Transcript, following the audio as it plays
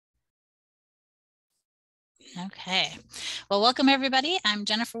Okay. Well, welcome everybody. I'm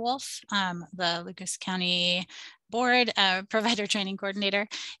Jennifer Wolf, the Lucas County Board Provider Training Coordinator,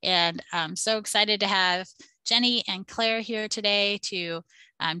 and I'm so excited to have Jenny and Claire here today to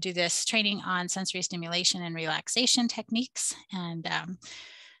do this training on sensory stimulation and relaxation techniques. And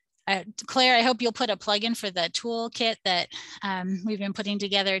Claire, I hope you'll put a plug-in for the toolkit that we've been putting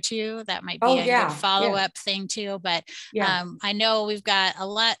together too. That might be a good follow-up thing too. But I know we've got a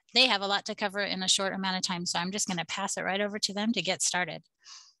lot, they have a lot to cover in a short amount of time. So I'm just going to pass it right over to them to get started.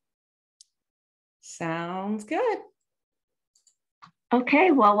 Sounds good.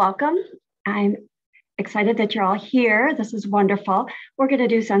 Okay, well, welcome. I'm excited that you're all here. This is wonderful. We're going to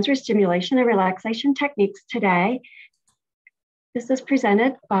do sensory stimulation and relaxation techniques today. This is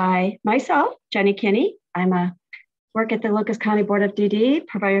presented by myself, Jenny Kinney. Work at the Lucas County Board of DD,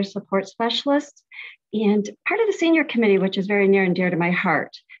 Provider Support Specialist, and part of the senior committee, which is very near and dear to my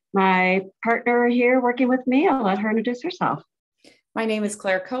heart. My partner here working with me, I'll let her introduce herself. My name is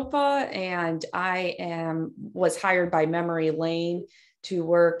Claire Copa, and I was hired by Memory Lane to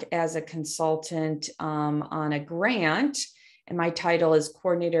work as a consultant on a grant. And my title is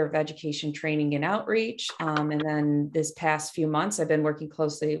Coordinator of Education, Training, and Outreach. And then this past few months, I've been working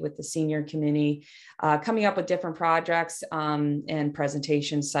closely with the senior committee, coming up with different projects and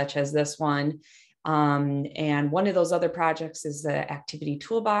presentations such as this one. And one of those other projects is the activity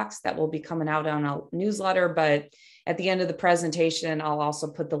toolbox that will be coming out on a newsletter. But at the end of the presentation, I'll also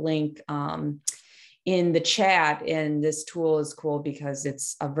put the link in the chat. And this tool is cool because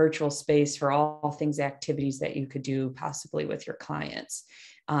it's a virtual space for all things activities that you could do possibly with your clients.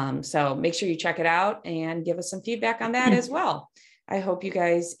 So make sure you check it out and give us some feedback on that as well. I hope you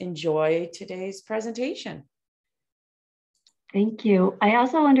guys enjoy today's presentation. Thank you. I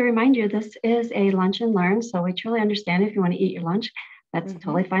also want to remind you, this is a lunch and learn. So we truly understand if you want to eat your lunch, that's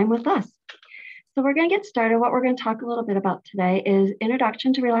totally fine with us. So we're going to get started. What we're going to talk a little bit about today is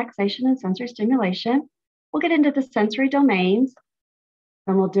introduction to relaxation and sensory stimulation. We'll get into the sensory domains,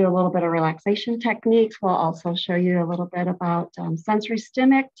 and we'll do a little bit of relaxation techniques. We'll also show you a little bit about sensory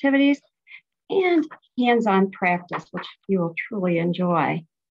stim activities and hands-on practice, which you will truly enjoy.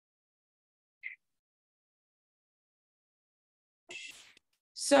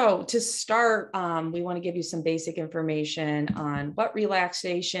 So to start, we want to give you some basic information on what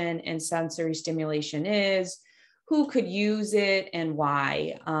relaxation and sensory stimulation is, who could use it, and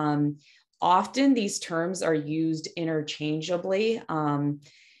why. Often these terms are used interchangeably,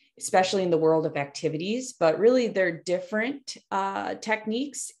 especially in the world of activities, but really they're different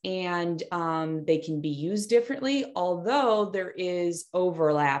techniques, and they can be used differently, although there is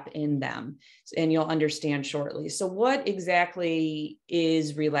overlap in them, and you'll understand shortly. So what exactly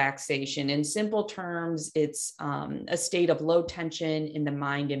is relaxation? In simple terms, it's a state of low tension in the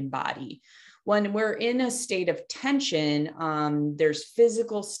mind and body. When we're in a state of tension, there's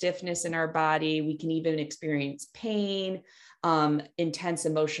physical stiffness in our body. We can even experience pain, intense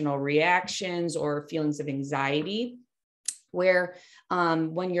emotional reactions, or feelings of anxiety, where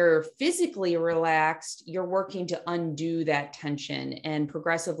when you're physically relaxed, you're working to undo that tension and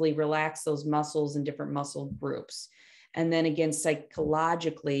progressively relax those muscles and different muscle groups. And then again,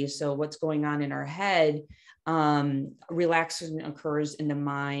 psychologically, so what's going on in our head, relaxation occurs in the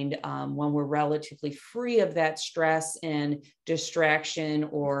mind when we're relatively free of that stress and distraction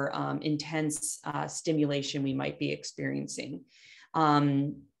or intense stimulation we might be experiencing.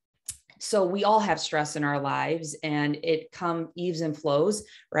 So we all have stress in our lives, and it ebbs and flows,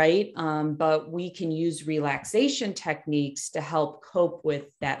 right? But we can use relaxation techniques to help cope with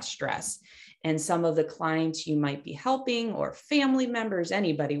that stress. And some of the clients you might be helping, or family members,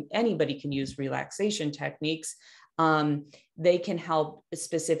 anybody can use relaxation techniques. They can help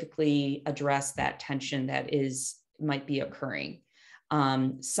specifically address that tension that might be occurring.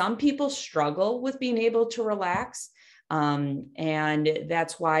 Some people struggle with being able to relax. And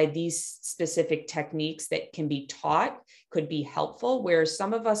that's why these specific techniques that can be taught could be helpful, where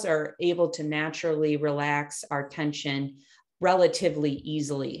some of us are able to naturally relax our tension relatively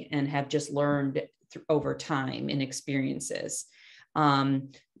easily and have just learned over time and experiences.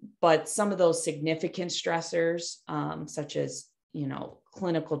 But some of those significant stressors, such as,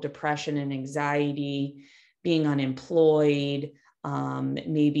 clinical depression and anxiety, being unemployed,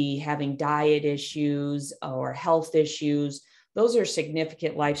 maybe having diet issues or health issues, those are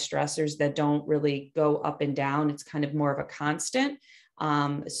significant life stressors that don't really go up and down. It's kind of more of a constant.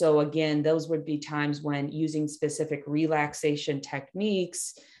 So again, those would be times when using specific relaxation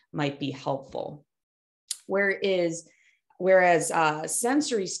techniques might be helpful. Whereas Whereas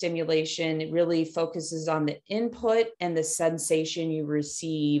sensory stimulation really focuses on the input and the sensation you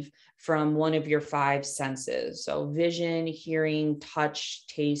receive from one of your 5 senses. So vision, hearing, touch,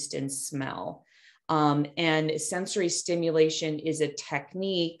 taste, and smell. And sensory stimulation is a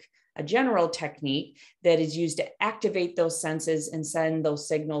technique, a general technique that is used to activate those senses and send those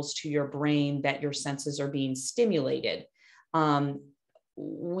signals to your brain that your senses are being stimulated.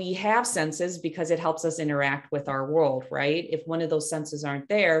 We have senses because it helps us interact with our world, right? If one of those senses aren't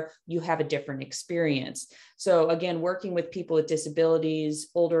there, you have a different experience. So again, working with people with disabilities,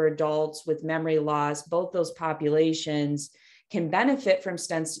 older adults with memory loss, both those populations can benefit from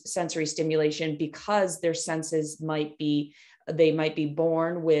sensory stimulation because their senses might be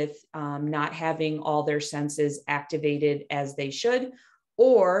born with not having all their senses activated as they should,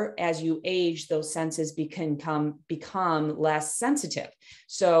 or as you age, those senses become less sensitive.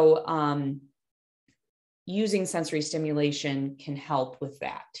 So using sensory stimulation can help with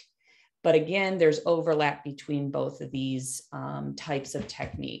that. But again, there's overlap between both of these types of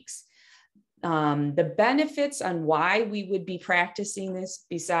techniques. The benefits on why we would be practicing this,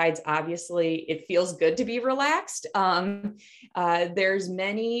 besides obviously it feels good to be relaxed. There's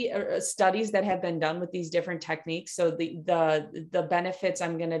many studies that have been done with these different techniques. So the benefits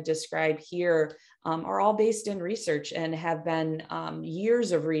I'm going to describe here are all based in research and have been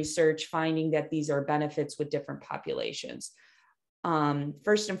years of research finding that these are benefits with different populations.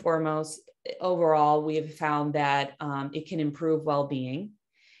 First and foremost, overall, we have found that it can improve well-being.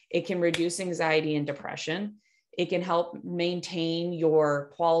 It can reduce anxiety and depression. It can help maintain your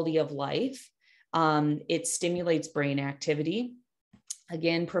quality of life. It stimulates brain activity.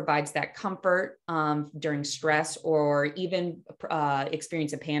 Again, provides that comfort during stress or even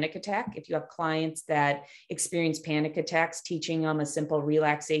experience a panic attack. If you have clients that experience panic attacks, teaching them a simple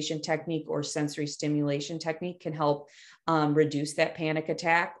relaxation technique or sensory stimulation technique can help reduce that panic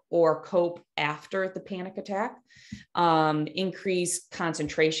attack or cope after the panic attack. Increase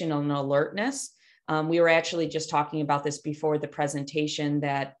concentration and alertness. We were actually just talking about this before the presentation,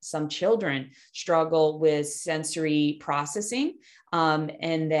 that some children struggle with sensory processing,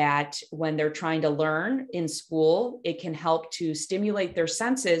 and that when they're trying to learn in school, it can help to stimulate their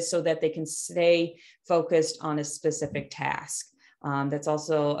senses so that they can stay focused on a specific task. That's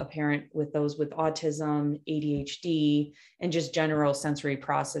also apparent with those with autism, ADHD, and just general sensory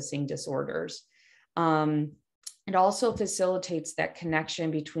processing disorders. It also facilitates that connection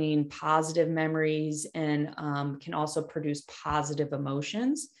between positive memories and can also produce positive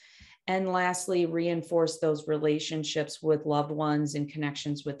emotions. And lastly, reinforce those relationships with loved ones and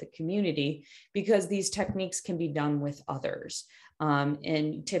connections with the community, because these techniques can be done with others.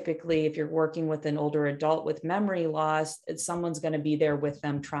 And typically, if you're working with an older adult with memory loss, someone's going to be there with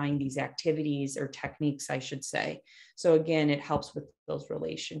them trying these activities or techniques, I should say. So again, it helps with those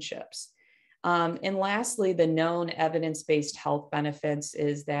relationships. And lastly, the known evidence-based health benefits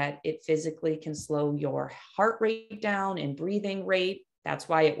is that it physically can slow your heart rate down and breathing rate. That's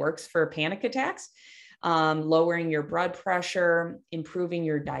why it works for panic attacks, lowering your blood pressure, improving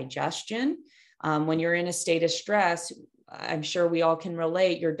your digestion. When you're in a state of stress, I'm sure we all can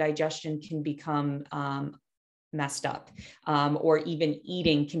relate, your digestion can become messed up, or even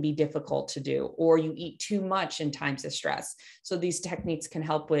eating can be difficult to do, or you eat too much in times of stress. So these techniques can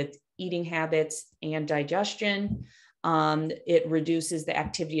help with eating habits and digestion. It reduces the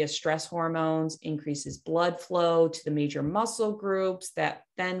activity of stress hormones, increases blood flow to the major muscle groups, that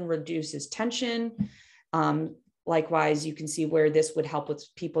then reduces tension. Likewise, you can see where this would help with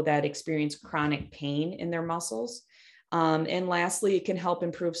people that experience chronic pain in their muscles. And lastly, it can help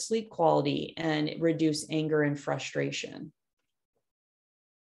improve sleep quality and reduce anger and frustration.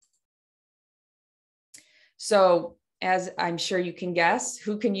 So, as I'm sure you can guess,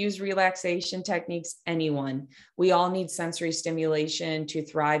 who can use relaxation techniques? Anyone. We all need sensory stimulation to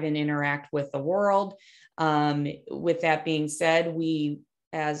thrive and interact with the world. With that being said, we,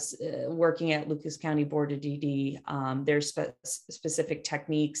 as working at Lucas County Board of IDD, there's specific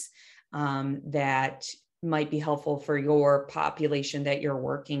techniques that might be helpful for your population that you're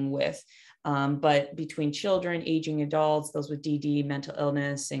working with. But between children, aging adults, those with DD, mental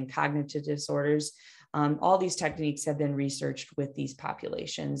illness, and cognitive disorders, all these techniques have been researched with these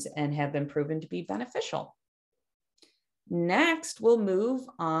populations and have been proven to be beneficial. Next, we'll move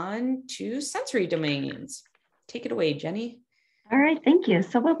on to sensory domains. Take it away, Jenny. All right, thank you.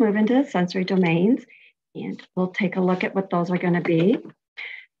 So we'll move into the sensory domains, and we'll take a look at what those are going to be.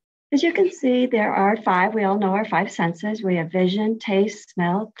 As you can see, there are 5. We all know our 5 senses. We have vision, taste,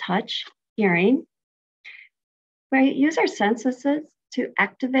 smell, touch, hearing. We use our senses to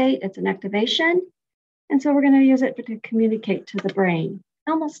activate. It's an activation. And so we're going to use it to communicate to the brain.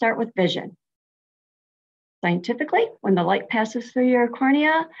 And we'll start with vision. Scientifically, when the light passes through your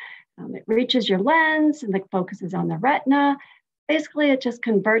cornea, it reaches your lens and it focuses on the retina. Basically, it just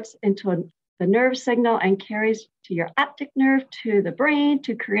converts into the nerve signal and carries to your optic nerve to the brain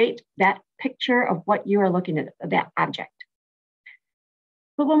to create that picture of what you are looking at, that object.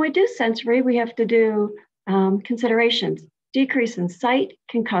 But when we do sensory, we have to do considerations. Decrease in sight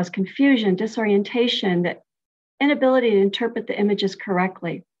can cause confusion, disorientation, the inability to interpret the images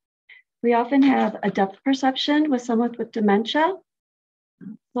correctly. We often have a depth perception with someone with dementia.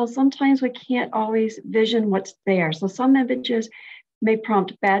 So sometimes we can't always vision what's there. So some images may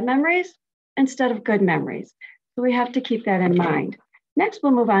prompt bad memories instead of good memories. So we have to keep that in mind. Next,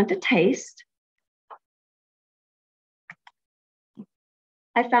 we'll move on to taste.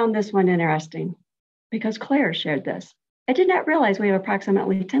 I found this one interesting because Claire shared this. I did not realize we have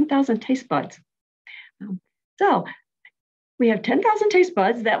approximately 10,000 taste buds. So we have 10,000 taste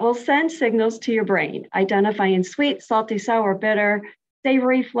buds that will send signals to your brain, identifying sweet, salty, sour, bitter,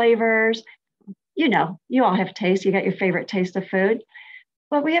 savory flavors. You know, you all have taste. You got your favorite taste of food.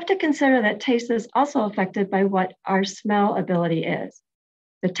 But we have to consider that taste is also affected by what our smell ability is,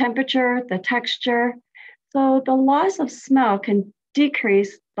 the temperature, the texture. So the loss of smell can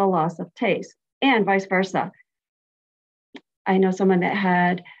decrease the loss of taste and vice versa. I know someone that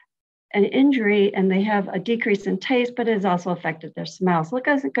had an injury and they have a decrease in taste, but it has also affected their smell. So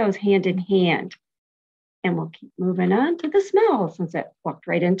it goes hand in hand. And we'll keep moving on to the smell since it walked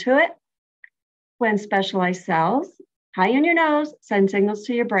right into it. When specialized cells high in your nose send signals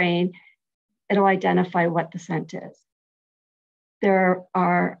to your brain, it'll identify what the scent is. There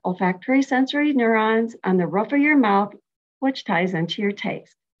are olfactory sensory neurons on the roof of your mouth, which ties into your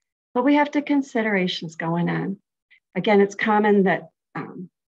taste. But we have considerations going on. Again, it's common that in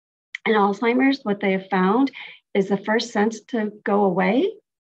Alzheimer's, what they have found is the first sense to go away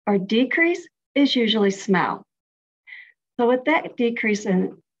or decrease is usually smell. So with that decrease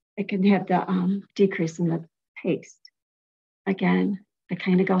in, it can have the decrease in the taste. Again, they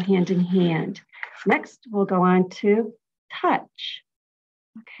kind of go hand in hand. Next, we'll go on to touch.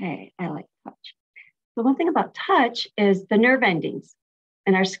 Okay, I like touch. So one thing about touch is the nerve endings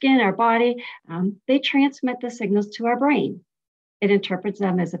in our skin, our body, they transmit the signals to our brain. It interprets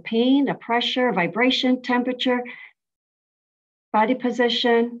them as a pain, a pressure, a vibration, temperature, body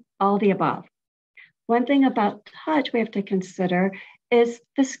position, all the above. One thing about touch we have to consider is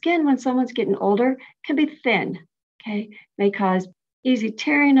the skin when someone's getting older can be thin, okay? May cause easy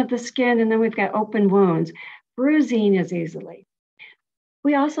tearing of the skin, and then we've got open wounds. Bruising is easily.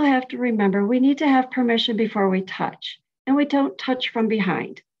 We also have to remember we need to have permission before we touch, and we don't touch from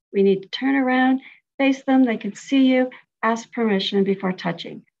behind. We need to turn around, face them, they can see you, ask permission before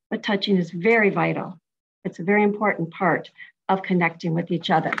touching. But touching is very vital. It's a very important part of connecting with each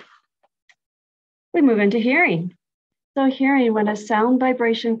other. We move into hearing. So hearing, when a sound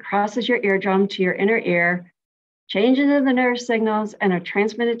vibration crosses your eardrum to your inner ear, changes into the nerve signals and are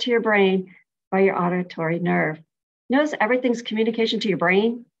transmitted to your brain by your auditory nerve. Notice everything's communication to your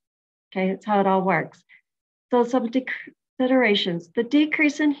brain. Okay, that's how it all works. So some considerations. The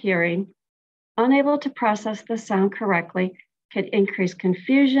decrease in hearing, unable to process the sound correctly, can increase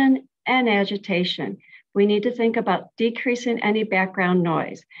confusion and agitation. We need to think about decreasing any background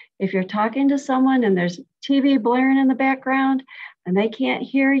noise. If you're talking to someone and there's TV blaring in the background and they can't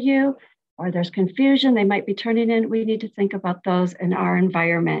hear you, or there's confusion, they might be turning in, we need to think about those in our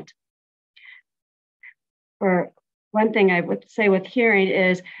environment. For one thing I would say with hearing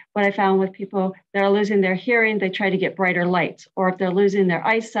is what I found with people that are losing their hearing, they try to get brighter lights, or if they're losing their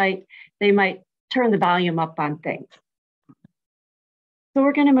eyesight, they might turn the volume up on things. So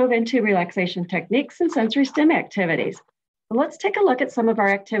we're going to move into relaxation techniques and sensory stim activities. So let's take a look at some of our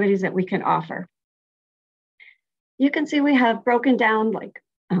activities that we can offer. You can see we have broken down like,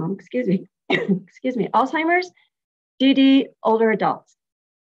 Alzheimer's, DD, older adults.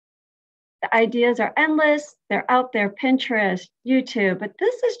 The ideas are endless. They're out there, Pinterest, YouTube, but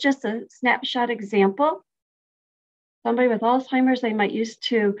this is just a snapshot example. Somebody with Alzheimer's, they might used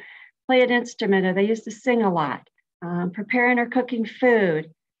to play an instrument or they used to sing a lot. Preparing or cooking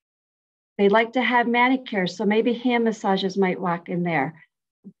food. They like to have manicures, so maybe hand massages might walk in there.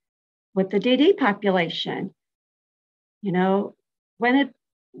 With the DD population, you know,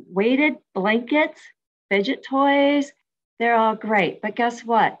 weighted blankets, fidget toys, they're all great. But guess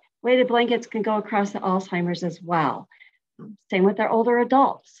what? Weighted blankets can go across the Alzheimer's as well. Same with our older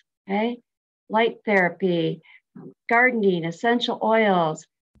adults, okay? Light therapy, gardening, essential oils,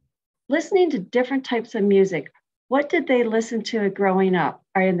 listening to different types of music. What did they listen to growing up?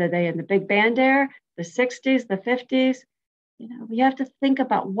 Are they in the big band era, the 60s, the 50s, we have to think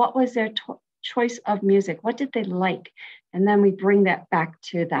about what was their choice of music. What did they like? And then we bring that back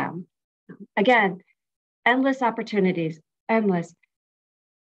to them. Again, endless opportunities, endless.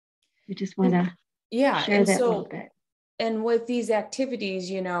 We just want to share that a little bit. And with these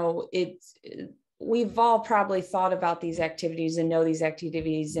activities, we've all probably thought about these activities and know these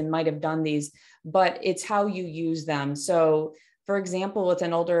activities and might have done these, but it's how you use them. So for example, with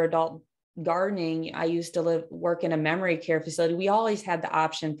an older adult gardening, I used to work in a memory care facility. We always had the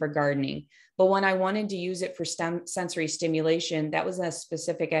option for gardening, but when I wanted to use it for sensory stimulation, that was a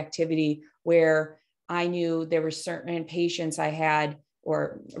specific activity where I knew there were certain patients I had,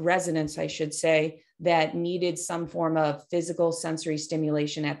 or residents, I should say, that needed some form of physical sensory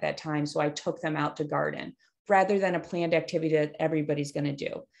stimulation at that time. So I took them out to garden rather than a planned activity that everybody's going to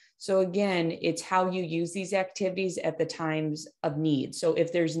do. So again, it's how you use these activities at the times of need. So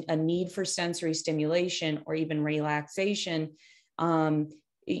if there's a need for sensory stimulation or even relaxation,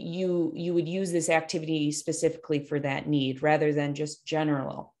 you would use this activity specifically for that need rather than just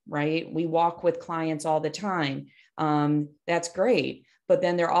general, right? We walk with clients all the time. That's great. But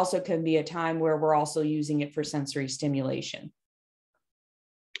then there also can be a time where we're also using it for sensory stimulation.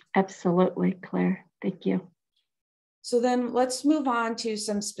 Absolutely, Claire. Thank you. So then let's move on to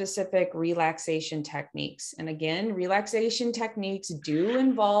some specific relaxation techniques. And again, relaxation techniques do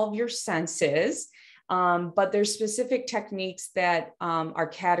involve your senses, but there's specific techniques that are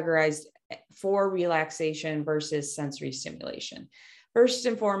categorized for relaxation versus sensory stimulation. First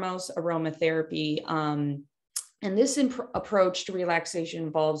and foremost, aromatherapy. And this approach to relaxation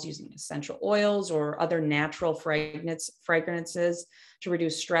involves using essential oils or other natural fragrances to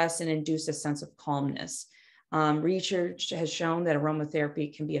reduce stress and induce a sense of calmness. Research has shown that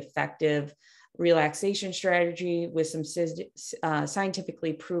aromatherapy can be effective relaxation strategy with some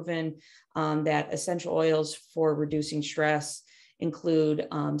scientifically proven that essential oils for reducing stress include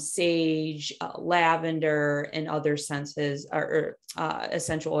sage, lavender, and other senses or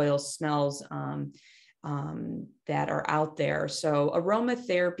essential oil smells that are out there. So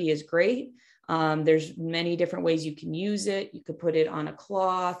aromatherapy is great. There's many different ways you can use it. You could put it on a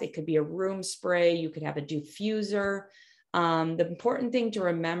cloth. It could be a room spray. You could have a diffuser. The important thing to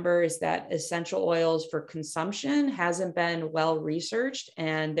remember is that essential oils for consumption hasn't been well researched,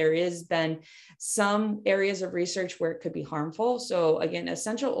 and there has been some areas of research where it could be harmful. So again,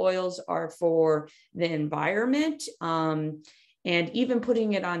 essential oils are for the environment. And even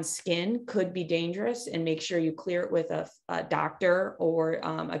putting it on skin could be dangerous, and make sure you clear it with a doctor or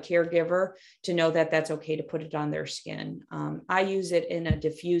a caregiver to know that that's okay to put it on their skin. I use it in a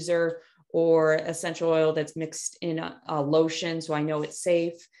diffuser or essential oil that's mixed in a lotion, so I know it's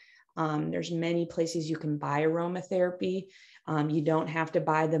safe. There's many places you can buy aromatherapy. You don't have to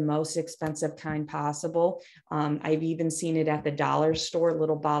buy the most expensive kind possible. I've even seen it at the dollar store,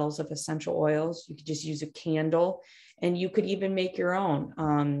 little bottles of essential oils. You could just use a candle, and you could even make your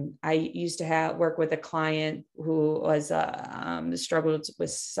own. I used to work with a client who was struggled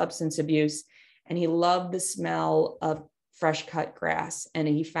with substance abuse, and he loved the smell of fresh cut grass, and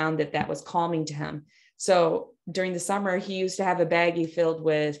he found that was calming to him. So during the summer, he used to have a baggie filled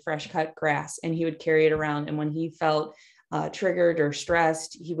with fresh cut grass, and he would carry it around. And when he felt triggered or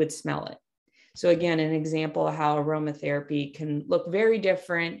stressed, he would smell it. So again, an example of how aromatherapy can look very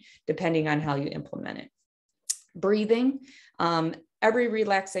different depending on how you implement it. Breathing. Every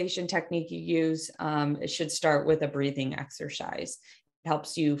relaxation technique you use, it should start with a breathing exercise. It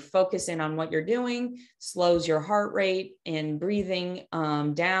helps you focus in on what you're doing, slows your heart rate, and breathing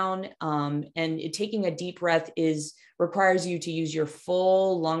down. And taking a deep breath requires you to use your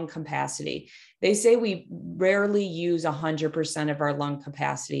full lung capacity. They say we rarely use 100% of our lung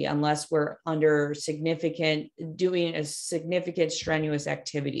capacity unless we're doing a significant strenuous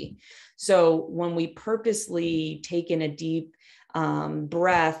activity. So when we purposely take in a deep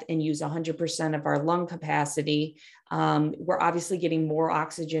breath and use 100% of our lung capacity, we're obviously getting more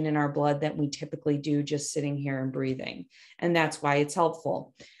oxygen in our blood than we typically do just sitting here and breathing. And that's why it's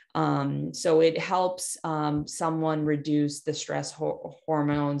helpful. So it helps someone reduce the stress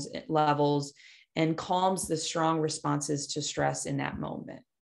hormones levels and calms the strong responses to stress in that moment.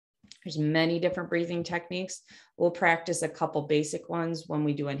 There's many different breathing techniques. We'll practice a couple basic ones when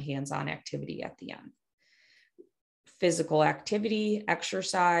we do a hands-on activity at the end. Physical activity,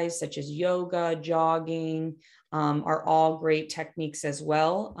 exercise such as yoga, jogging, are all great techniques as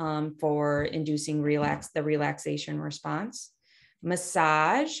well for inducing the relaxation response.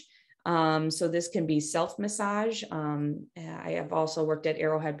 Massage. So this can be self-massage. I have also worked at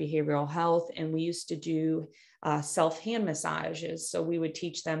Arrowhead Behavioral Health, and we used to do self-hand massages. So we would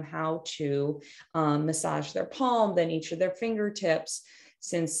teach them how to massage their palm, then each of their fingertips,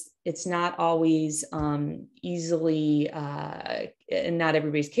 since it's not always easily, and not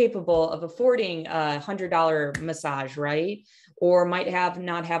everybody's capable of affording a $100 massage, right? Or might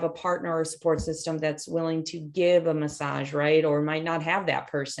not have a partner or support system that's willing to give a massage, right? Or might not have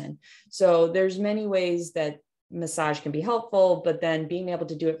that person. So there's many ways that massage can be helpful, but then being able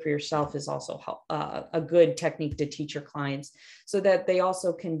to do it for yourself is also a good technique to teach your clients so that they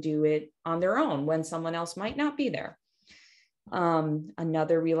also can do it on their own when someone else might not be there.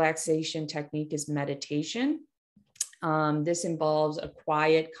 Another relaxation technique is meditation. This involves a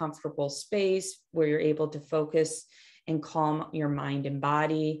quiet, comfortable space where you're able to focus and calm your mind and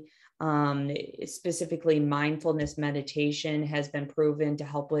body. Specifically, mindfulness meditation has been proven to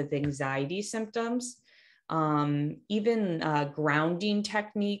help with anxiety symptoms. Even grounding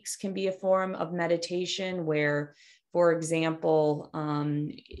techniques can be a form of meditation where, for example,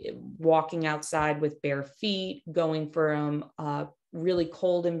 walking outside with bare feet, going from a really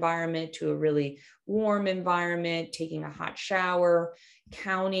cold environment to a really warm environment, taking a hot shower,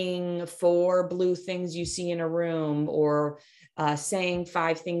 counting 4 blue things you see in a room, or saying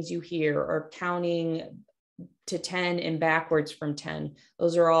 5 things you hear, or counting to 10 and backwards from 10.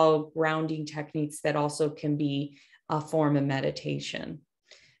 Those are all grounding techniques that also can be a form of meditation.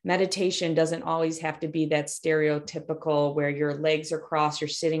 Meditation doesn't always have to be that stereotypical where your legs are crossed, you're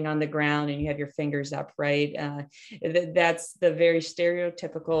sitting on the ground and you have your fingers up, right? That's the very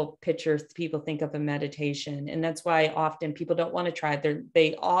stereotypical picture people think of a meditation. And that's why often people don't want to try it.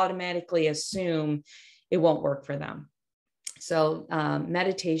 They automatically assume it won't work for them. So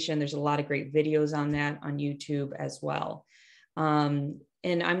meditation, there's a lot of great videos on that on YouTube as well.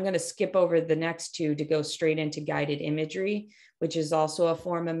 And I'm going to skip over the next 2 to go straight into guided imagery, which is also a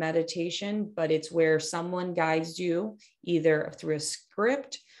form of meditation, but it's where someone guides you either through a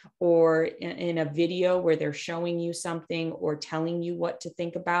script or in a video where they're showing you something or telling you what to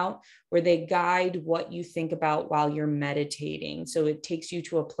think about, where they guide what you think about while you're meditating. So it takes you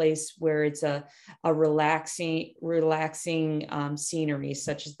to a place where it's a relaxing scenery,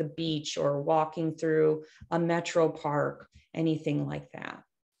 such as the beach or walking through a metro park, anything like that.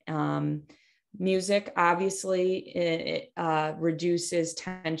 Music, obviously, it reduces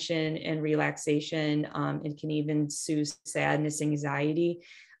tension and relaxation. It can even soothe sadness, anxiety.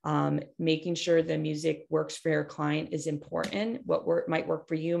 Making sure the music works for your client is important. What might work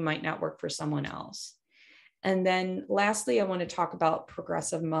for you might not work for someone else. And then lastly, I want to talk about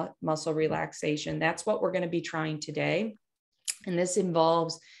progressive muscle relaxation. That's what we're going to be trying today. And this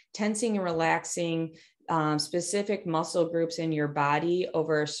involves tensing and relaxing specific muscle groups in your body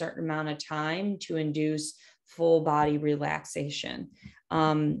over a certain amount of time to induce full body relaxation.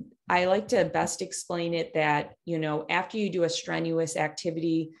 I like to best explain it that, after you do a strenuous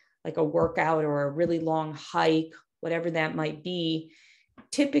activity, like a workout or a really long hike, whatever that might be,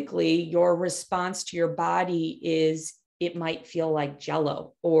 typically your response to your body is it might feel like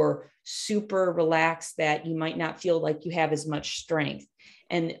jello or super relaxed that you might not feel like you have as much strength.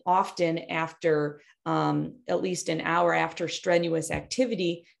 And often after at least an hour after strenuous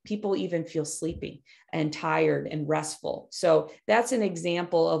activity, people even feel sleepy and tired and restful. So that's an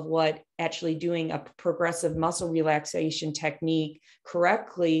example of what actually doing a progressive muscle relaxation technique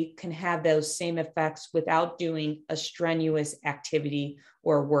correctly can have those same effects without doing a strenuous activity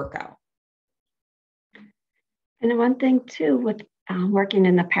or workout. And one thing too, with working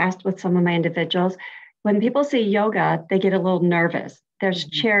in the past with some of my individuals, when people see yoga, they get a little nervous. There's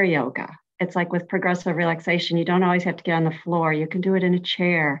chair yoga. It's like with progressive relaxation, you don't always have to get on the floor. You can do it in a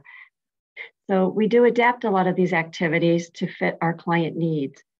chair. So we do adapt a lot of these activities to fit our client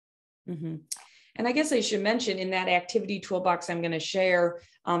needs. Mm-hmm. And I guess I should mention in that activity toolbox I'm going to share,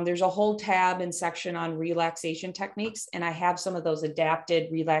 there's a whole tab and section on relaxation techniques. And I have some of those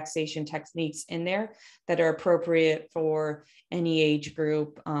adapted relaxation techniques in there that are appropriate for any age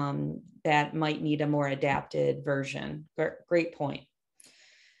group that might need a more adapted version. Great point.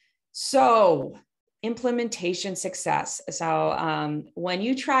 So implementation success. So when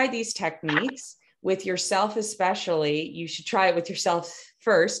you try these techniques with yourself, especially, you should try it with yourself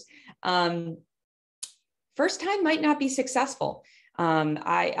first. First time might not be successful. When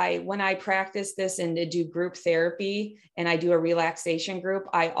I practice this and do group therapy and I do a relaxation group,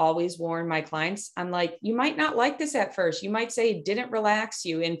 I always warn my clients, I'm like, you might not like this at first. You might say it didn't relax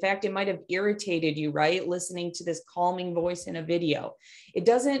you. In fact, it might have irritated you, right? Listening to this calming voice in a video. It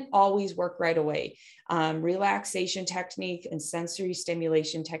doesn't always work right away. Relaxation technique and sensory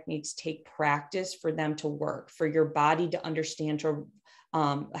stimulation techniques take practice for them to work, for your body to understand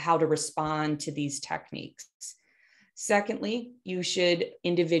how to respond to these techniques. Secondly, you should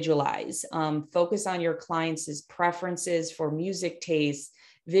individualize, focus on your clients' preferences for music tastes,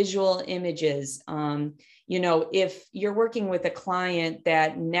 visual images. If you're working with a client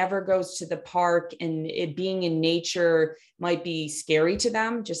that never goes to the park and it being in nature might be scary to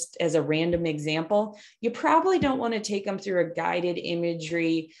them, just as a random example, you probably don't want to take them through a guided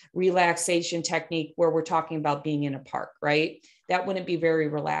imagery relaxation technique where we're talking about being in a park, right? That wouldn't be very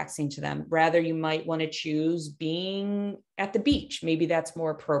relaxing to them. Rather, you might want to choose being at the beach. Maybe that's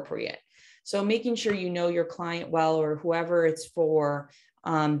more appropriate. So making sure you know your client well, or whoever it's for,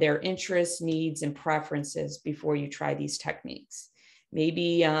 their interests, needs, and preferences before you try these techniques.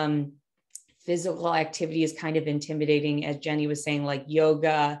 Maybe physical activity is kind of intimidating, as Jenny was saying, like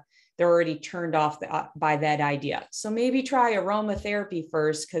yoga. They're already turned off by that idea. So maybe try aromatherapy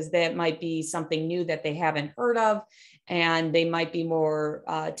first, because that might be something new that they haven't heard of, and they might be more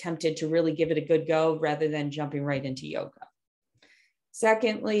tempted to really give it a good go rather than jumping right into yoga.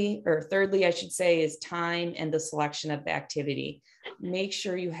 Thirdly, I should say, is time and the selection of the activity. Make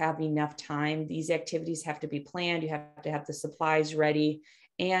sure you have enough time. These activities have to be planned. You have to have the supplies ready,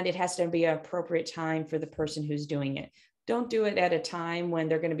 and it has to be an appropriate time for the person who's doing it. Don't do it at a time when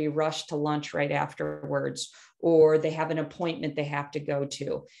they're going to be rushed to lunch right afterwards, or they have an appointment they have to go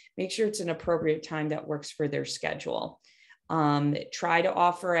to. Make sure it's an appropriate time that works for their schedule. Try to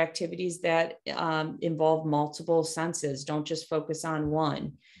offer activities that involve multiple senses. Don't just focus on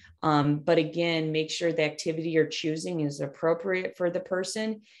one. But again, make sure the activity you're choosing is appropriate for the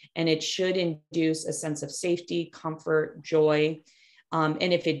person, and it should induce a sense of safety, comfort, joy. And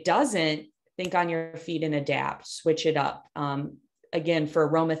if it doesn't, think on your feet and adapt, switch it up. Again, for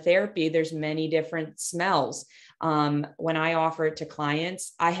aromatherapy, there's many different smells. When I offer it to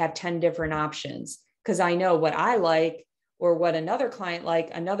clients, I have 10 different options, because I know what I like or what another client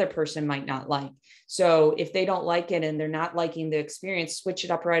another person might not like. So if they don't like it and they're not liking the experience, switch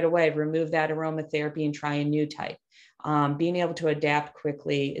it up right away, remove that aromatherapy and try a new type. Being able to adapt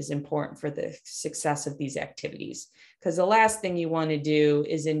quickly is important for the success of these activities, because the last thing you want to do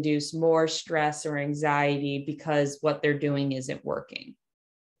is induce more stress or anxiety because what they're doing isn't working.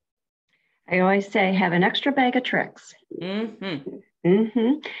 I always say, have an extra bag of tricks. Mm-hmm.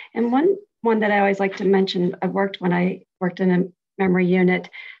 Mm-hmm. And one that I always like to mention, when I worked in a memory unit,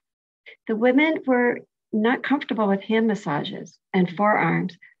 the women were not comfortable with hand massages and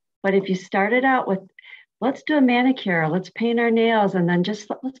forearms. But if you started out with, let's do a manicure, let's paint our nails, and then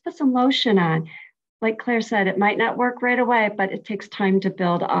just let's put some lotion on. Like Claire said, it might not work right away, but it takes time to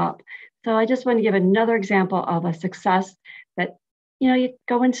build up. So I just want to give another example of a success that, you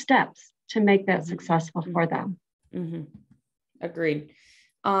go in steps to make that successful for them. Mm-hmm. Agreed.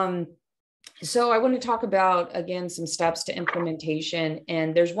 So I want to talk about, again, some steps to implementation.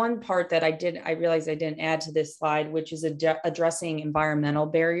 And there's one part that I realized I didn't add to this slide, which is addressing environmental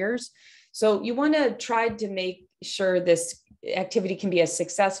barriers. So you want to try to make sure this activity can be as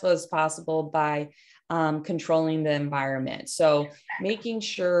successful as possible by controlling the environment. So making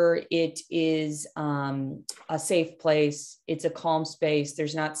sure it is a safe place, it's a calm space,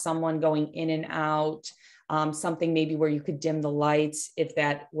 there's not someone going in and out, something maybe where you could dim the lights if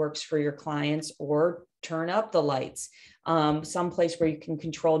that works for your clients, or turn up the lights, some place where you can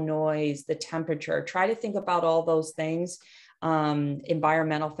control noise, the temperature. Try to think about all those things,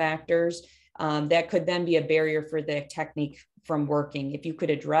 environmental factors that could then be a barrier for the technique from working. If you could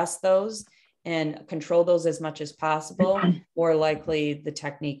address those and control those as much as possible, more likely the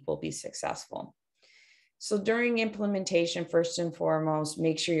technique will be successful. So during implementation, first and foremost,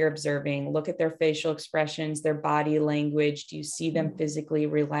 make sure you're observing, look at their facial expressions, their body language. Do you see them physically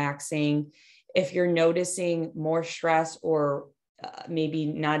relaxing? If you're noticing more stress or maybe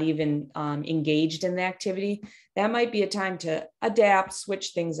not even engaged in the activity, that might be a time to adapt,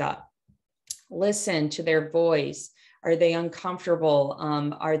 switch things up. Listen to their voice. Are they uncomfortable?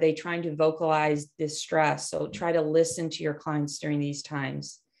 Are they trying to vocalize distress? So try to listen to your clients during these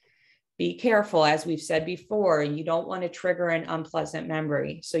times. Be careful, as we've said before, you don't want to trigger an unpleasant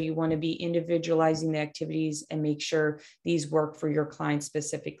memory. So you want to be individualizing the activities and make sure these work for your client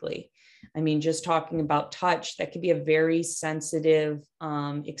specifically. I mean, just talking about touch, that could be a very sensitive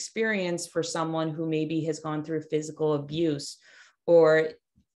experience for someone who maybe has gone through physical abuse, or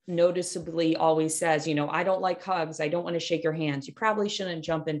noticeably always says, I don't like hugs, I don't want to shake your hands. You probably shouldn't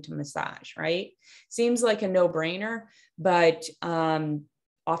jump into massage, right? Seems like a no-brainer, but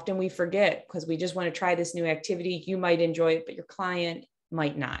often we forget because we just want to try this new activity. You might enjoy it, but your client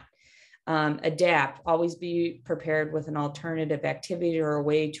might not. Adapt, always be prepared with an alternative activity or a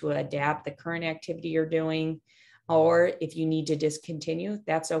way to adapt the current activity you're doing. Or if you need to discontinue,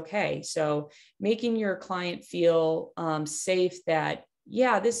 that's okay. So making your client feel safe that,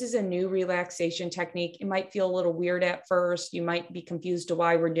 yeah, this is a new relaxation technique. It might feel a little weird at first. You might be confused to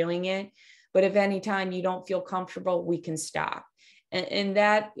why we're doing it. But if anytime you don't feel comfortable, we can stop. And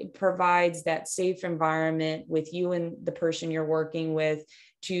that provides that safe environment with you and the person you're working with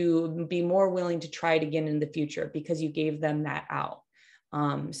to be more willing to try it again in the future because you gave them that out.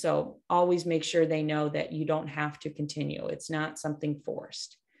 So always make sure they know that you don't have to continue. It's not something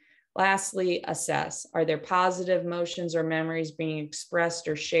forced. Lastly, assess. Are there positive emotions or memories being expressed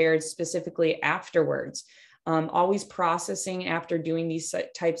or shared specifically afterwards? Always processing after doing these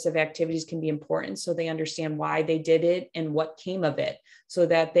types of activities can be important so they understand why they did it and what came of it so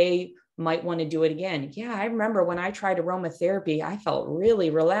that they might want to do it again. Yeah, I remember when I tried aromatherapy, I felt really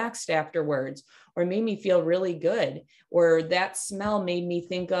relaxed afterwards, or made me feel really good, or that smell made me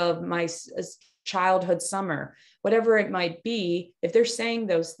think of my childhood summer, whatever it might be. If they're saying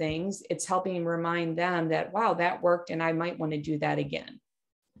those things, it's helping remind them that, wow, that worked and I might want to do that again.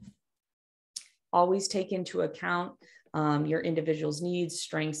 Always take into account your individual's needs,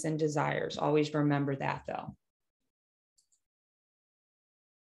 strengths, and desires. Always remember that though.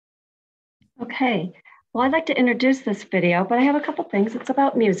 Okay, well, I'd like to introduce this video, but I have a couple things. It's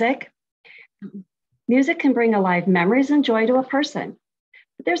about music. Music can bring alive memories and joy to a person.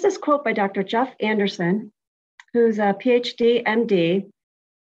 But there's this quote by Dr. Jeff Anderson, who's a PhD, MD.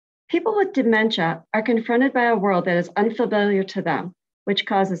 People with dementia are confronted by a world that is unfamiliar to them, which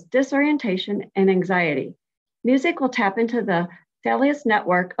causes disorientation and anxiety. Music will tap into the thalamus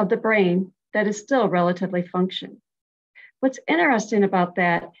network of the brain that is still relatively functional. What's interesting about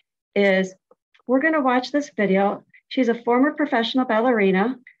that is we're going to watch this video. She's a former professional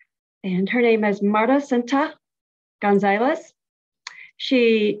ballerina, and her name is Marta Cinta Gonzalez.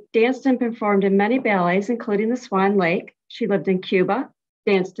 She danced and performed in many ballets, including the Swan Lake. She lived in Cuba,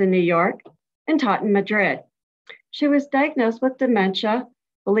 danced in New York, and taught in Madrid. She was diagnosed with dementia,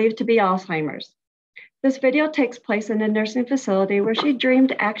 believed to be Alzheimer's. This video takes place in a nursing facility where she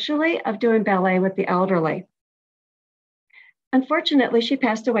dreamed actually of doing ballet with the elderly. Unfortunately, she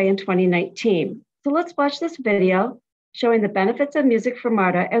passed away in 2019. So let's watch this video showing the benefits of music for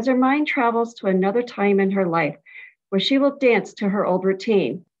Marta as her mind travels to another time in her life where she will dance to her old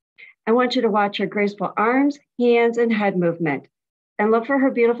routine. I want you to watch her graceful arms, hands, and head movement, and look for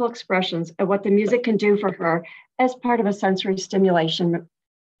her beautiful expressions of what the music can do for her as part of a sensory stimulation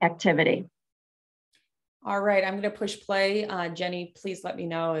activity. All right, I'm going to push play. Jenny, please let me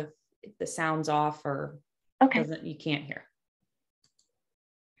know if the sound's off or you can't hear.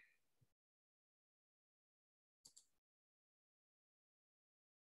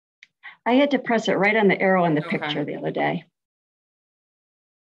 I had to press it right on the arrow in the picture the other day.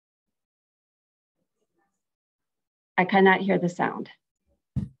 I cannot hear the sound.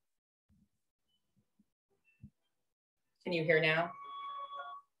 Can you hear now?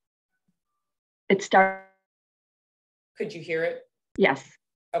 It started. Could you hear it? Yes.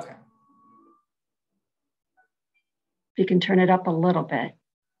 Okay. You can turn it up a little bit.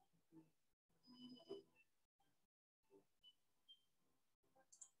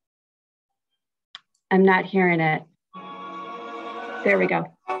 I'm not hearing it. There we go.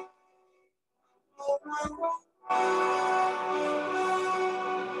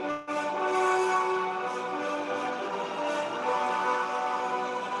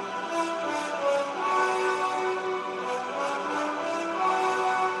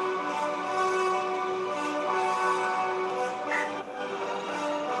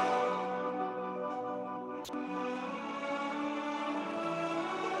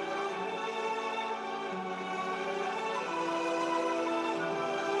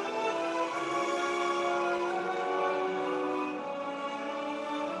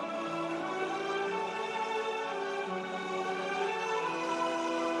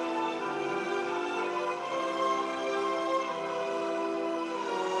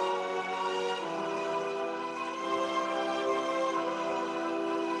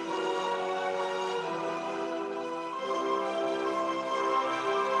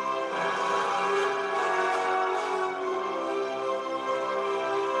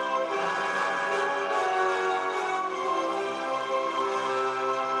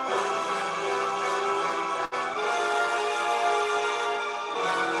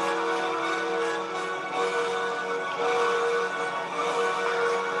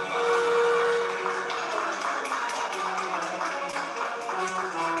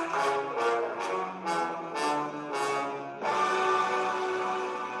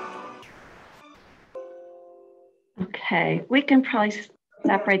 Okay, we can probably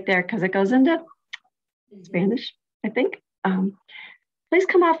stop right there because it goes into Spanish, I think. Please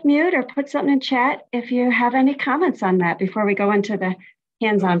come off mute or put something in chat if you have any comments on that before we go into the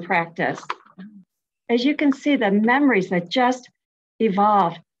hands-on practice. As you can see, the memories that just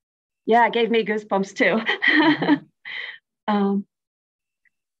evolved. Yeah, it gave me goosebumps too.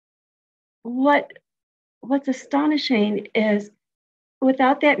 What's astonishing is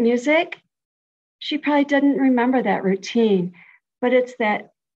without that music, she probably didn't remember that routine, but it's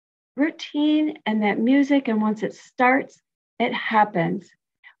that routine and that music. And once it starts, it happens.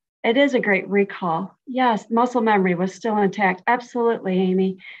 It is a great recall. Yes, muscle memory was still intact. Absolutely,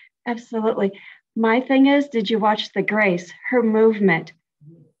 Amy. Absolutely. My thing is, did you watch the grace, her movement,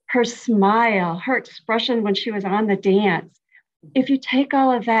 her smile, her expression when she was on the dance? If you take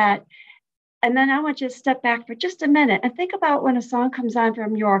all of that, and then I want you to step back for just a minute and think about when a song comes on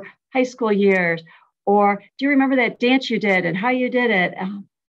from your high school years, or do you remember that dance you did and how you did it?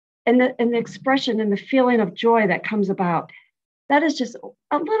 And the expression and the feeling of joy that comes about. That is just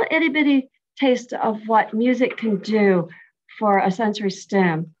a little itty bitty taste of what music can do for a sensory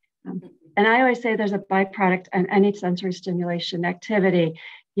stim. And I always say there's a byproduct on any sensory stimulation activity.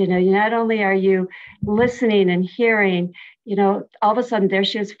 You know, not only are you listening and hearing, you know, all of a sudden there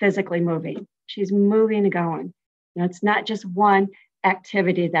she is physically moving. She's moving and going. You know, it's not just one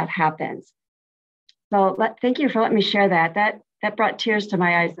activity that happens. So thank you for letting me share that. That brought tears to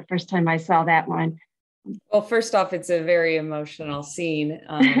my eyes the first time I saw that one. Well, first off, it's a very emotional scene.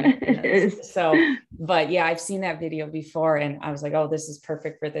 But yeah, I've seen that video before and I was like, oh, this is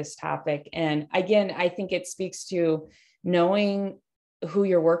perfect for this topic. And again, I think it speaks to knowing who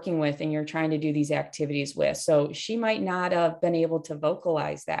you're working with and you're trying to do these activities with. So she might not have been able to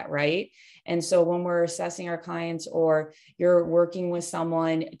vocalize that, right? And so when we're assessing our clients or you're working with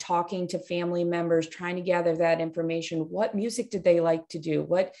someone, talking to family members, trying to gather that information, what music did they like to do?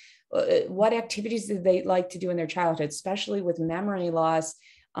 What activities did they like to do in their childhood, especially with memory loss?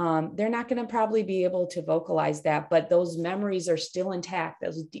 They're not going to probably be able to vocalize that, but those memories are still intact,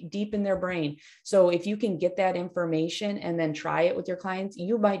 those deep in their brain. So if you can get that information and then try it with your clients,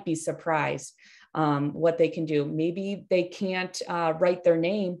 you might be surprised what they can do. Maybe they can't write their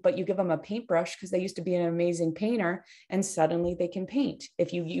name, but you give them a paintbrush because they used to be an amazing painter and suddenly they can paint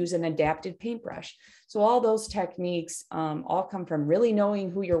if you use an adapted paintbrush. So all those techniques all come from really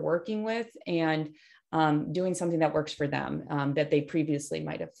knowing who you're working with and doing something that works for them that they previously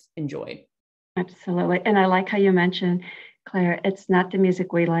might have enjoyed. Absolutely. And I like how you mentioned, Claire, it's not the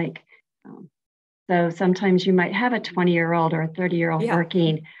music we like. So sometimes you might have a 20-year-old or a 30-year-old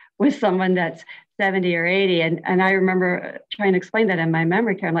working with someone that's 70 or 80. And I remember trying to explain that in my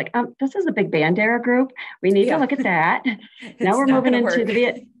memory care. I'm like, this is a big Bandera group. We need to look at that. Now we're moving into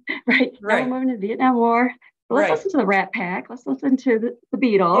the Now we're moving to the Vietnam War. Let's listen to the Rat Pack. Let's listen to the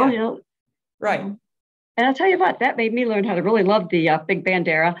Beatles. You know. Right. And I'll tell you what, that made me learn how to really love the big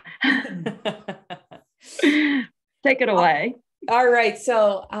Bandera. Take it away. All right.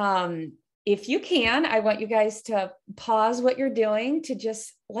 So if you can, I want you guys to pause what you're doing to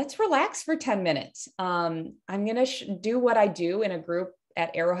just let's relax for 10 minutes. I'm going to do what I do in a group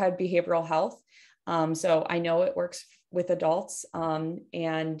at Arrowhead Behavioral Health. So I know it works with adults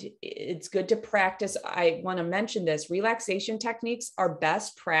and it's good to practice. I want to mention this, relaxation techniques are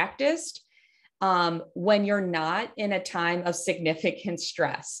best practiced when you're not in a time of significant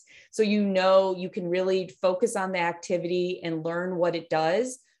stress. So, you know, you can really focus on the activity and learn what it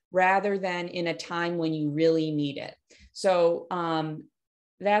does rather than in a time when you really need it. So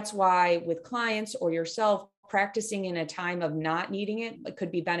that's why with clients or yourself, practicing in a time of not needing it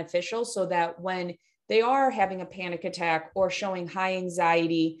could be beneficial so that when they are having a panic attack or showing high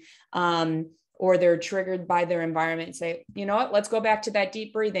anxiety, or they're triggered by their environment, say, you know what, let's go back to that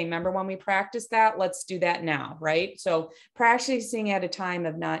deep breathing. Remember when we practiced that? Let's do that now, right? So practicing at a time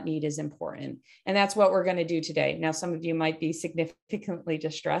of not need is important. And that's what we're going to do today. Now, some of you might be significantly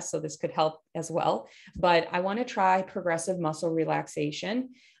distressed, so this could help as well. But I want to try progressive muscle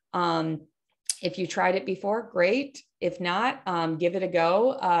relaxation. If you tried it before, great. If not, give it a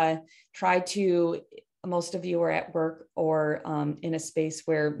go. Most of you are at work or in a space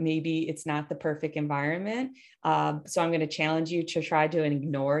where maybe it's not the perfect environment. So I'm going to challenge you to try to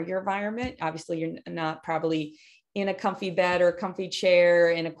ignore your environment. Obviously, you're not probably in a comfy bed or a comfy chair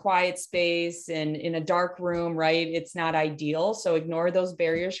in a quiet space and in a dark room, right? It's not ideal. So ignore those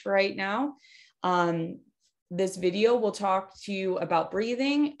barriers for right now. This video will talk to you about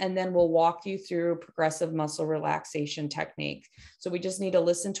breathing, and then we'll walk you through progressive muscle relaxation technique. So we just need to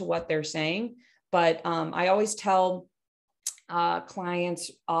listen to what they're saying. But I always tell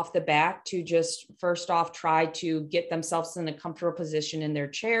clients off the back to just first off try to get themselves in a comfortable position in their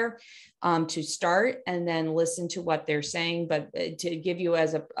chair to start, and then listen to what they're saying. But to give you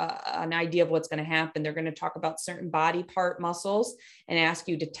as an idea of what's going to happen, they're going to talk about certain body part muscles and ask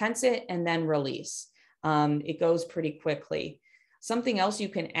you to tense it and then release. It goes pretty quickly. Something else you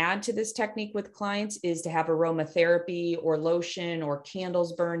can add to this technique with clients is to have aromatherapy or lotion or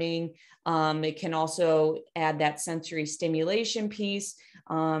candles burning. It can also add that sensory stimulation piece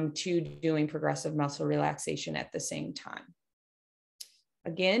to doing progressive muscle relaxation at the same time.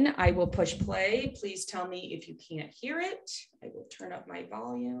 Again, I will push play. Please tell me if you can't hear it. I will turn up my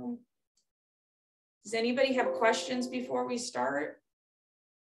volume. Does anybody have questions before we start?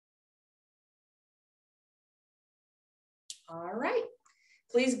 All right.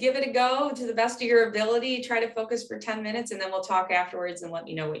 Please give it a go to the best of your ability. Try to focus for 10 minutes, and then we'll talk afterwards and let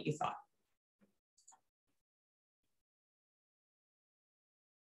me know what you thought.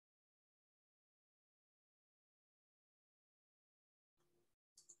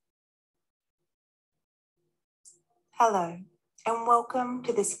 Hello, and welcome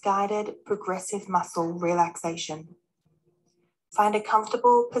to this guided progressive muscle relaxation. Find a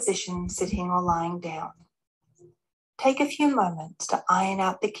comfortable position sitting or lying down. Take a few moments to iron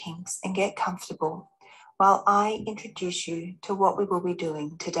out the kinks and get comfortable while I introduce you to what we will be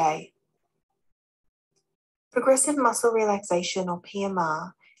doing today. Progressive muscle relaxation, or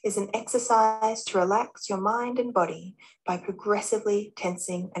PMR, is an exercise to relax your mind and body by progressively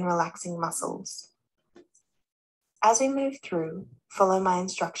tensing and relaxing muscles. As we move through, follow my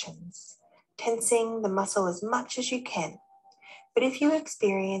instructions, tensing the muscle as much as you can. But if you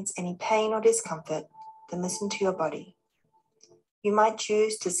experience any pain or discomfort, then listen to your body. You might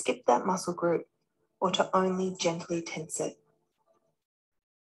choose to skip that muscle group or to only gently tense it.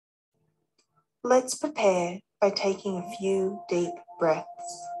 Let's prepare by taking a few deep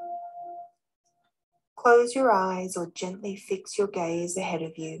breaths. Close your eyes or gently fix your gaze ahead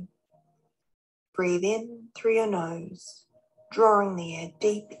of you. Breathe in through your nose, drawing the air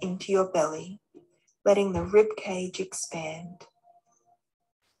deep into your belly, letting the rib cage expand.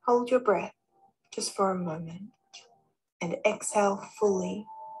 Hold your breath just for a moment and exhale fully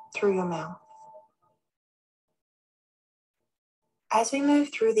through your mouth. As we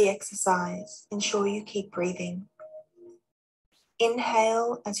move through the exercise, ensure you keep breathing.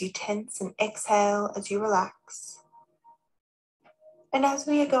 Inhale as you tense and exhale as you relax. And as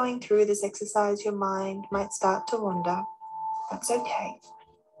we are going through this exercise, your mind might start to wander. That's okay.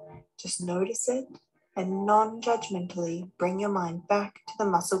 Just notice it and non-judgmentally bring your mind back to the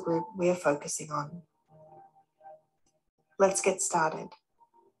muscle group we are focusing on. Let's get started.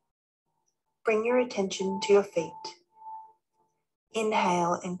 Bring your attention to your feet.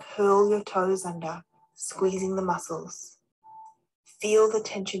 Inhale and curl your toes under, squeezing the muscles. Feel the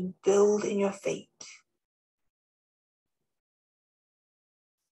tension build in your feet.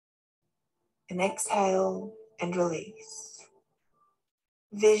 And exhale and release.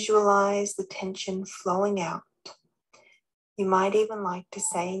 Visualize the tension flowing out. You might even like to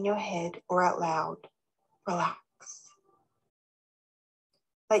say in your head or out loud, relax.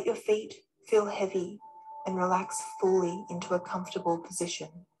 Let your feet feel heavy and relax fully into a comfortable position.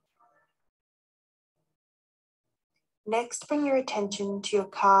 Next, bring your attention to your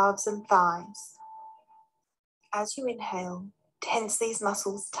calves and thighs. As you inhale, tense these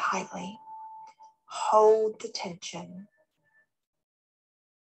muscles tightly. Hold the tension.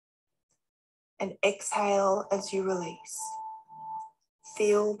 And exhale as you release.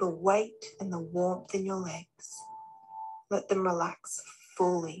 Feel the weight and the warmth in your legs. Let them relax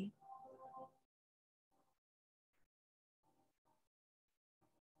fully.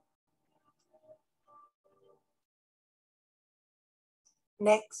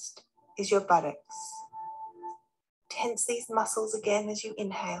 Next is your buttocks. Tense these muscles again as you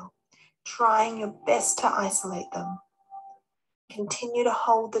inhale, trying your best to isolate them. Continue to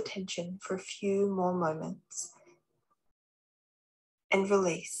hold the tension for a few more moments and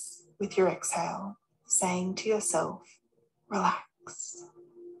release with your exhale, saying to yourself, relax.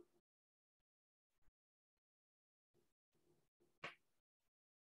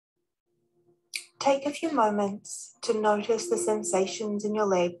 Take a few moments to notice the sensations in your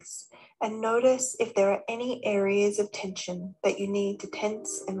legs and notice if there are any areas of tension that you need to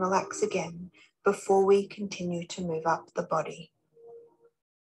tense and relax again before we continue to move up the body.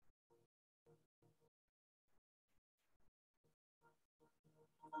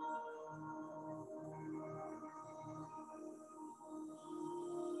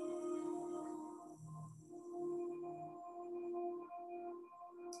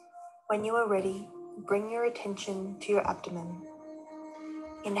 When you are ready, bring your attention to your abdomen.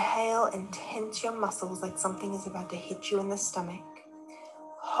 Inhale and tense your muscles like something is about to hit you in the stomach.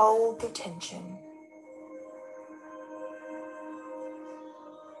 Hold the tension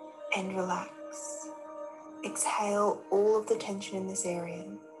and relax. Exhale all of the tension in this area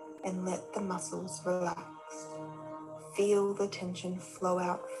and let the muscles relax. Feel the tension flow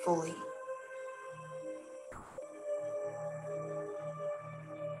out fully.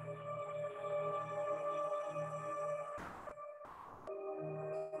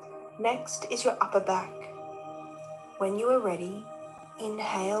 Next is your upper back. When you are ready,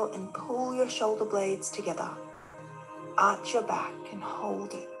 inhale and pull your shoulder blades together. Arch your back and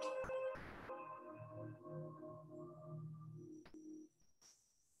hold it.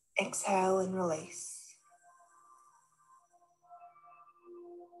 Exhale and release.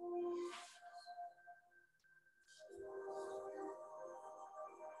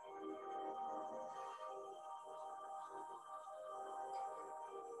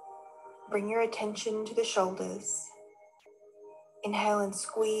 Bring your attention to the shoulders. Inhale and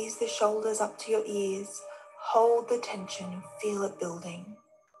squeeze the shoulders up to your ears. Hold the tension and feel it building.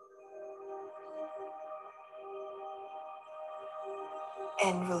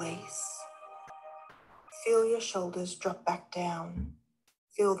 And release. Feel your shoulders drop back down.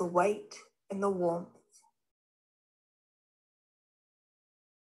 Feel the weight and the warmth.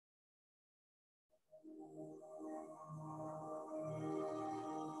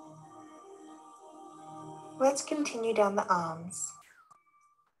 Let's continue down the arms,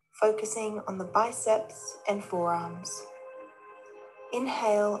 focusing on the biceps and forearms.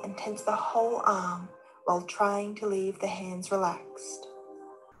 Inhale and tense the whole arm while trying to leave the hands relaxed.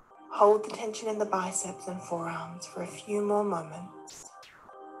 Hold the tension in the biceps and forearms for a few more moments.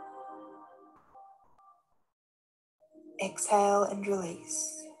 Exhale and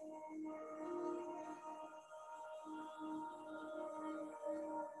release.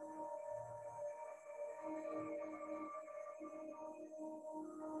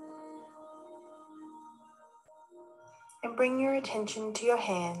 And bring your attention to your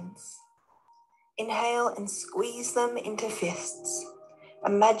hands. Inhale and squeeze them into fists.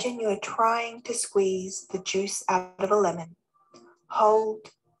 Imagine you are trying to squeeze the juice out of a lemon.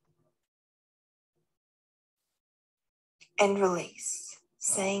 Hold and release,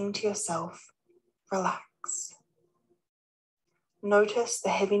 saying to yourself, relax. Notice the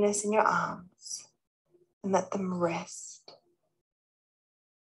heaviness in your arms and let them rest.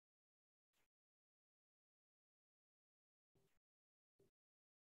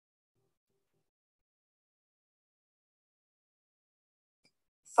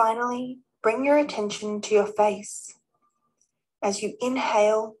 Finally, bring your attention to your face. As you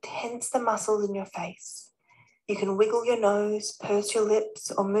inhale, tense the muscles in your face. You can wiggle your nose, purse your lips,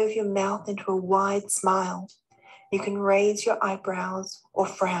 or move your mouth into a wide smile. You can raise your eyebrows or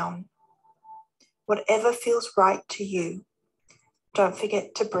frown. Whatever feels right to you. Don't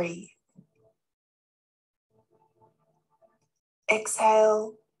forget to breathe.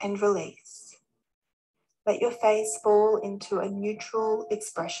 Exhale and release. Let your face fall into a neutral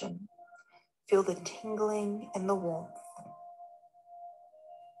expression. Feel the tingling and the warmth.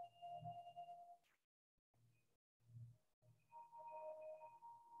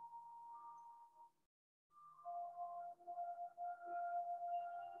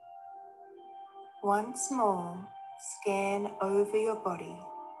 Once more, scan over your body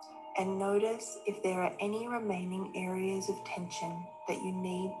and notice if there are any remaining areas of tension that you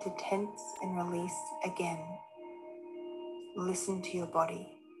need to tense and release again. Listen to your body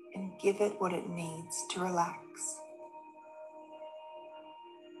and give it what it needs to relax.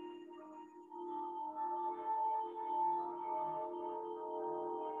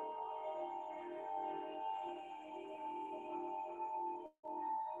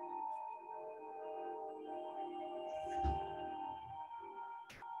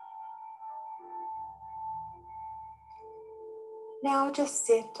 Now just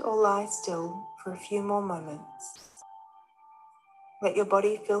sit or lie still for a few more moments. Let your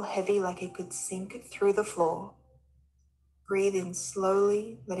body feel heavy like it could sink through the floor. Breathe in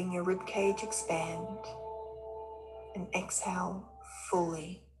slowly, letting your ribcage expand, and exhale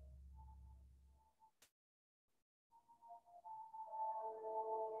fully.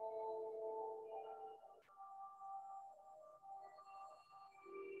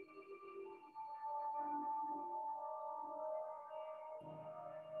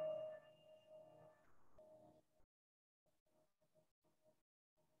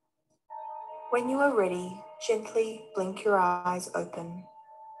 When you are ready, gently blink your eyes open.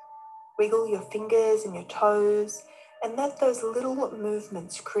 Wiggle your fingers and your toes and let those little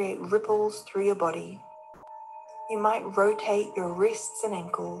movements create ripples through your body. You might rotate your wrists and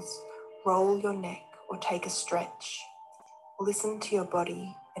ankles, roll your neck, or take a stretch. Listen to your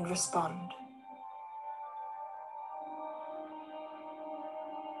body and respond.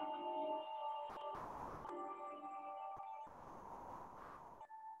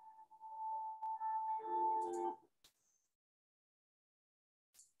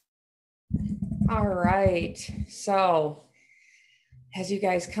 All right. So as you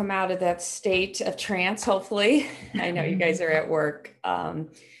guys come out of that state of trance, hopefully, I know you guys are at work.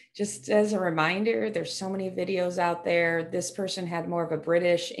 Just as a reminder, there's so many videos out there. This person had more of a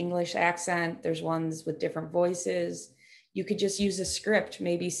British English accent. There's ones with different voices. You could just use a script,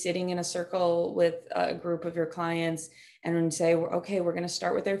 maybe sitting in a circle with a group of your clients and say, okay, we're going to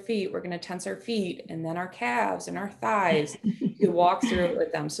start with their feet. We're going to tense our feet and then our calves and our thighs. You could walk through it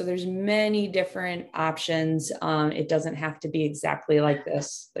with them. So there's many different options. It doesn't have to be exactly like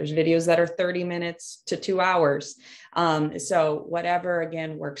this. There's videos that are 30 minutes to 2 hours. So whatever,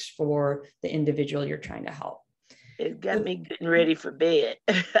 again, works for the individual you're trying to help. It got me getting ready for bed.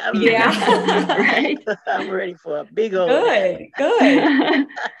 Yeah. Right. I'm ready for a big old Good.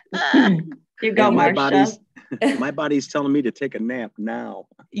 You go, Marcia. My body's telling me to take a nap now.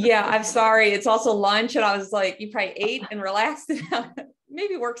 Yeah, I'm sorry. It's also lunch. And I was like, you probably ate and relaxed.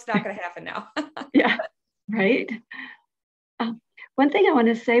 Maybe work's not going to happen now. Yeah, right. One thing I want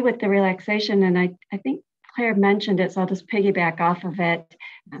to say with the relaxation, and I think Claire mentioned it, so I'll just piggyback off of it.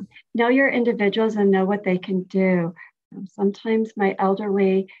 Know your individuals and know what they can do. Sometimes my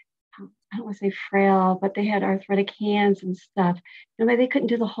elderly, I don't want to say frail, but they had arthritic hands and stuff. Maybe they couldn't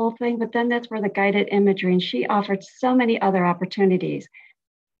do the whole thing, but then that's where the guided imagery, and she offered so many other opportunities.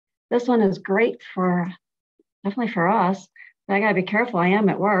 This one is great for, definitely for us. But I got to be careful. I am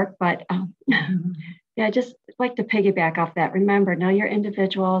at work, but yeah, I just like to piggyback off that. Remember, know your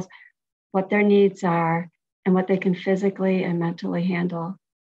individuals, what their needs are, and what they can physically and mentally handle.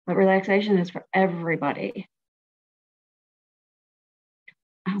 But relaxation is for everybody.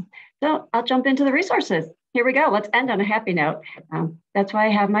 So I'll jump into the resources. Here we go. Let's end on a happy note. That's why I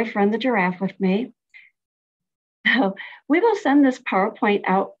have my friend the giraffe with me. So we will send this PowerPoint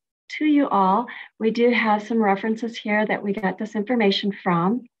out to you all. We do have some references here that we got this information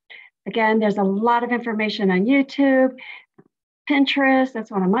from. Again, there's a lot of information on YouTube, Pinterest,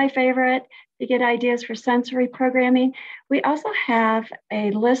 that's one of my favorite, to get ideas for sensory programming. We also have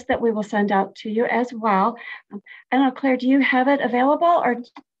a list that we will send out to you as well. I don't know, Claire, do you have it available, or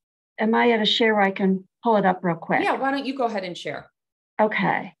am I at a share where I can pull it up real quick? Yeah, why don't you go ahead and share?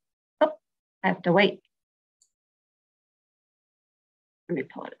 Okay. Oh, I have to wait. Let me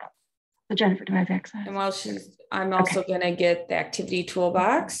pull it up. So Jennifer, do I have access? And while I'm also going to get the activity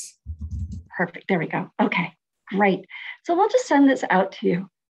toolbox. Perfect. There we go. Okay, great. So we'll just send this out to you.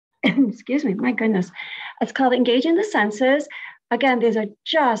 Excuse me, my goodness. It's called Engaging the Senses. Again, these are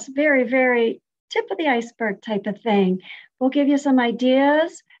just very, very tip of the iceberg type of thing. We'll give you some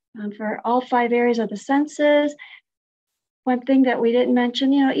ideas for all 5 areas of the senses. One thing that we didn't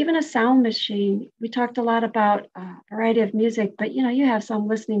mention, even a sound machine. We talked a lot about a variety of music, but you have some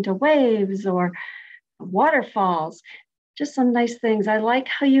listening to waves or waterfalls, just some nice things. I like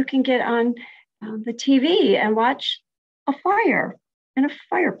how you can get on the TV and watch a fire in a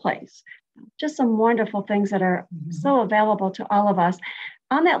fireplace. Just some wonderful things that are so available to all of us.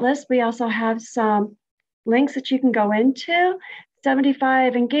 On that list, we also have some links that you can go into.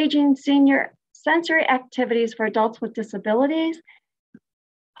 75 engaging senior sensory activities for adults with disabilities.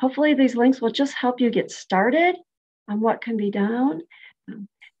 Hopefully these links will just help you get started on what can be done.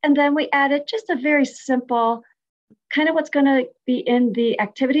 And then we added just a very simple, kind of what's going to be in the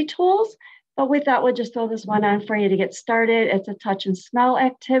activity tools, but we thought we'd just throw this one on for you to get started. It's a touch and smell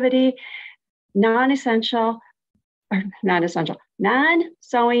activity, non-sewing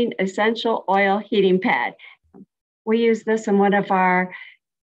essential oil heating pad. We use this in one of our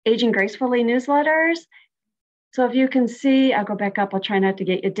Aging Gracefully newsletters. So if you can see, I'll go back up, I'll try not to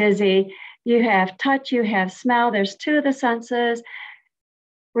get you dizzy. You have touch, you have smell, there's 2 of the senses.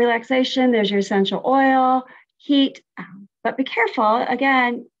 Relaxation, there's your essential oil, heat, but be careful.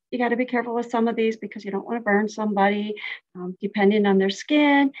 Again, you got to be careful with some of these because you don't want to burn somebody depending on their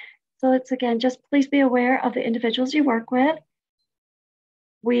skin. So it's, again, just please be aware of the individuals you work with.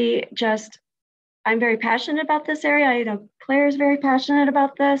 I'm very passionate about this area. I know Claire is very passionate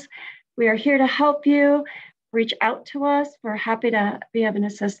about this. We are here to help you. Reach out to us. We're happy to be of an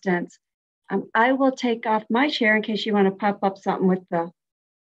assistance. I will take off my chair in case you want to pop up something with the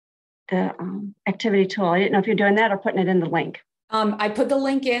activity tool. I didn't know if you're doing that or putting it in the link. I put the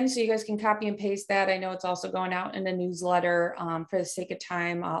link in so you guys can copy and paste that. I know it's also going out in the newsletter. For the sake of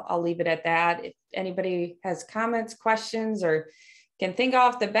time, I'll leave it at that. If anybody has comments, questions, or can think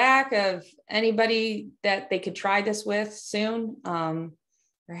off the back of anybody that they could try this with soon,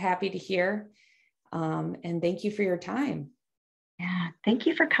 we're happy to hear. And thank you for your time. Yeah, thank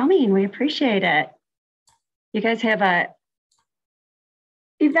you for coming. We appreciate it. You guys have a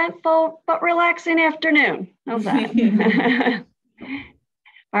eventful but relaxing afternoon. How's that?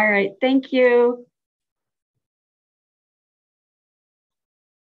 All right, thank you.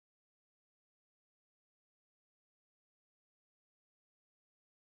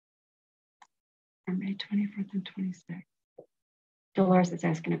 On May 24th and 26th. Dolores is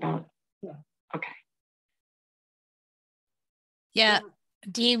asking about. Yeah. Okay. Yeah,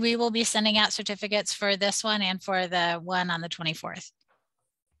 Dee, we will be sending out certificates for this one and for the one on the 24th.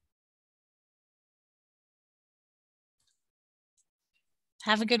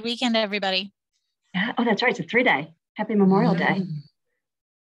 Have a good weekend, everybody. Yeah. Oh, that's right. It's a 3-day. Happy Memorial Day.